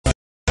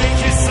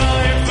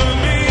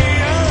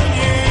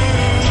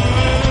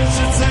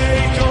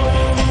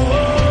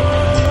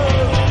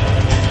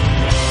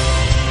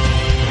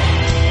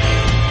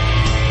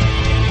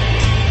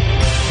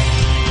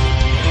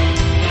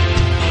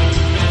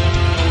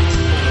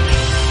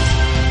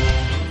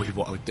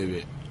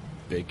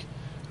big.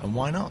 And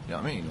why not? You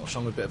know what I mean? What's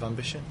wrong with a bit of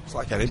ambition? It's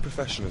like any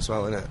profession as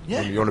well, isn't it?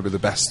 Yeah. You want to be the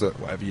best at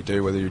whatever you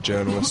do, whether you're a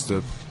journalist,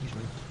 a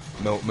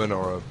milkman,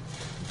 or a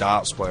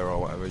darts player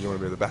or whatever. You want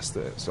to be the best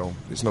at it. So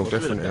it's no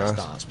different in us.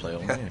 Darts player,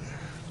 won't you?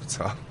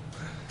 So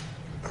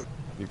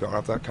you've got to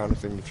have that kind of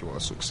thing if you want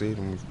to succeed,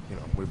 and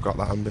we've got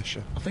that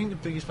ambition. I think the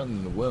biggest band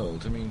in the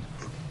world. I mean,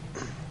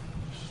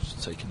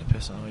 just taking the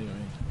piss out of you.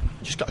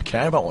 You just got to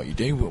care about what you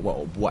do,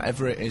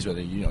 whatever it is. Whether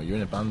you're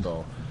in a band,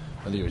 or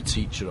whether you're a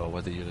teacher, or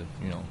whether you're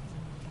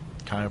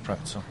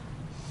chiropractor.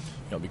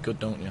 You got to be good,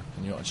 don't you?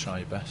 And you got to try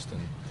your best.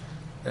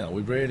 And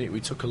we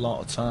took a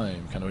lot of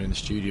time, kind of in the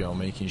studio,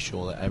 making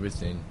sure that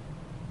everything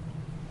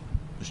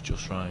was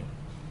just right.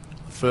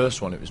 The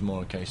first one, it was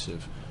more a case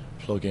of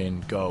plug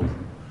in, go,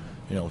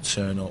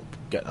 turn up,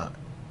 get that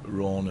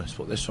rawness.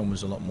 But this one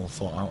was a lot more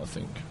thought out, I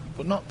think.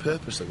 But not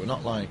purposely. We're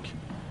not like,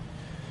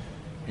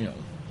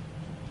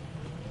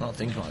 not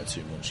thinking about it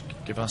too much.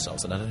 Give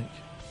ourselves an headache.